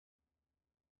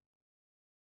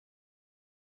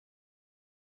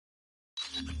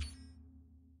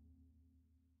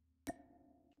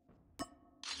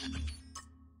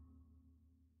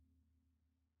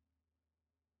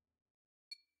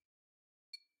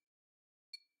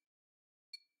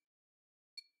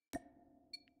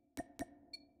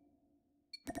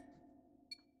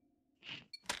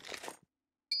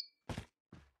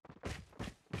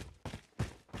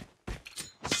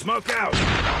Smoke out!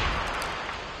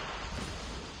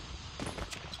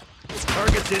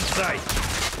 Target's in sight.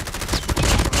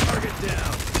 Target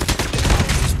down.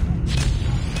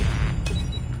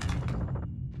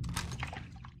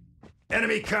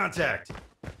 Enemy contact.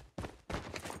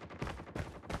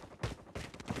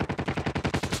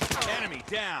 Enemy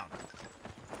down.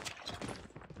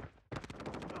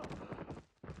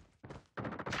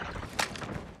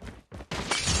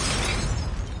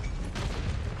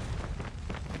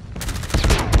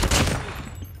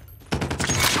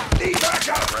 Back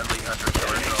up! Friendly hunter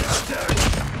killer drone.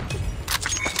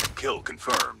 Kill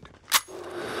confirmed.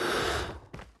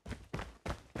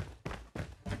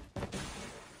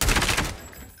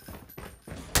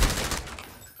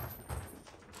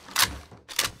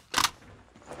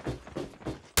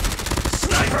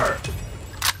 Sniper!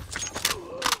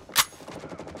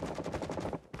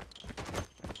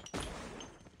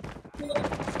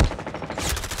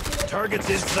 Target's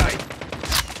in sight.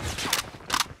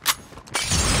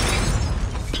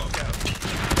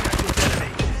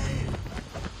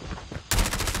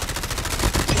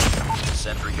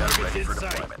 Sentry gun ready for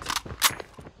deployment.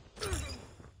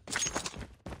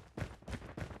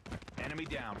 Enemy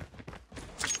down.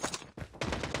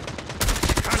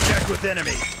 Contact with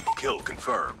enemy. Kill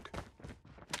confirmed.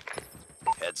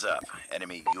 Heads up.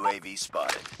 Enemy UAV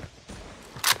spotted.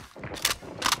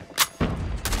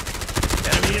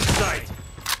 Enemy in sight.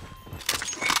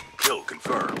 Kill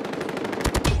confirmed.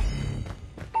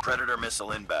 Predator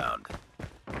missile inbound.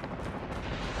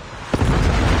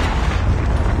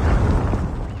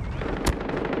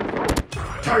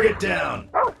 Target down.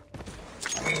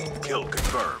 Kill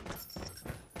confirmed.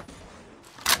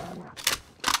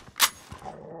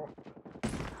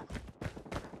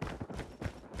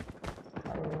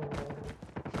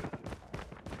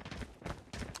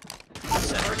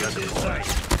 Sentry gun In deployed. sight.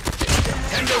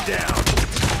 Tango down.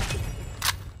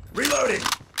 Reloading.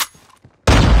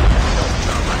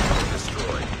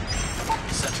 Destroyed.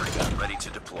 Sentry gun ready to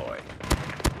deploy.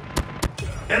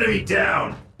 Enemy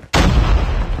down.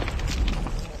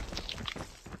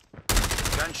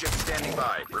 Gunship standing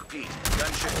by. Repeat.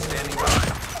 Gunship standing by.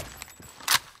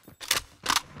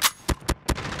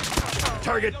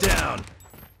 Target down.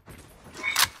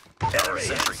 Our Enemy in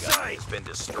sentry gun sight. has been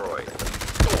destroyed.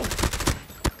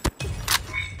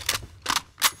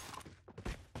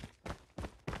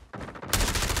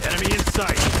 Enemy in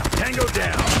sight. Tango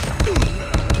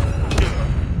down.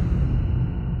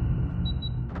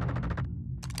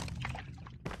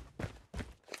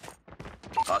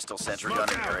 Hostile sentry Smoke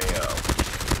gun in out. area O.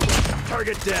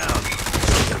 Target down.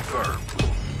 Confirmed.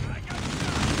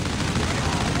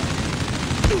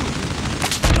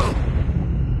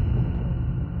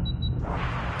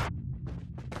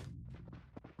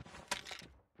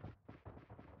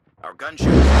 Our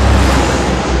gunship.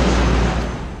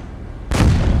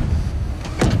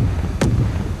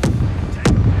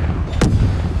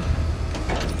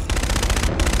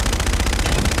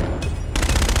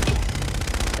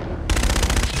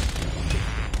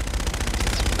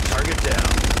 Target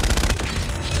down.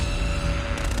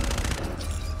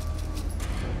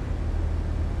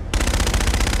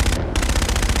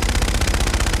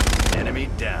 Enemy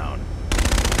down.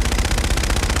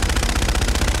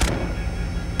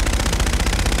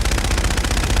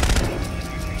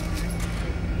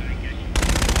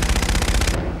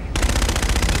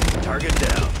 Target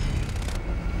down.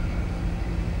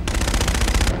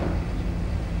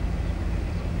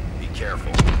 Be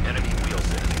careful. Enemy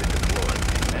wheels in has been deployed.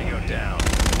 Tango down.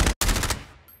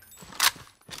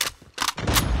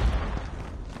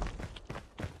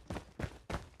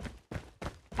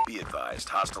 Be advised.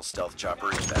 Hostile stealth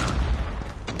chopper inbound.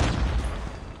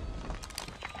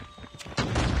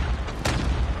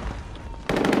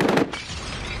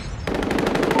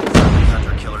 Friendly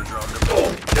hunter killer drone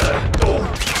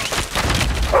deployed.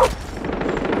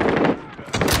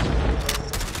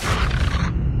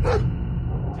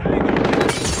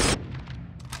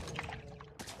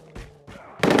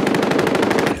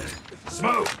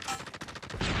 Smoke.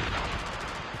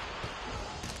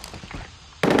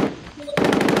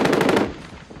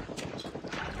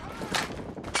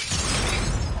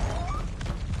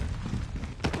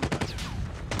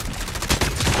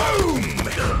 Boom!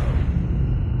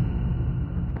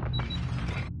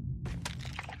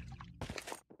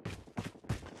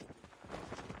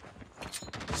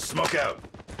 Smoke out.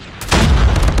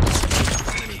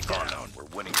 Come on, we're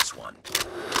winning this one.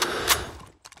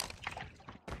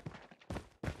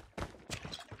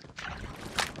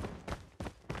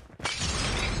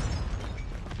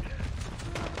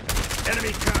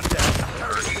 Enemy contact.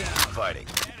 Target down. Fighting.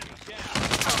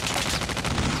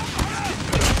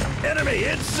 Enemy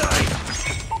in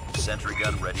sight. Sentry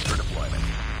gun ready for deployment.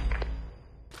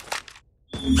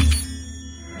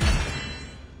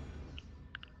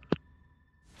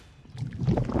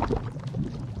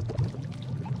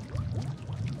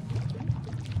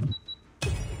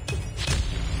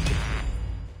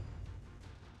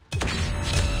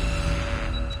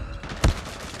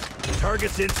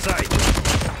 Targets in sight.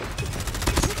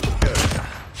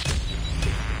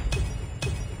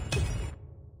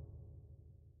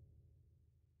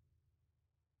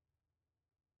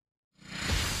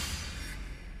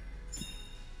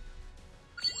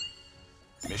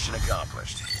 Mission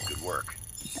accomplished. Good work.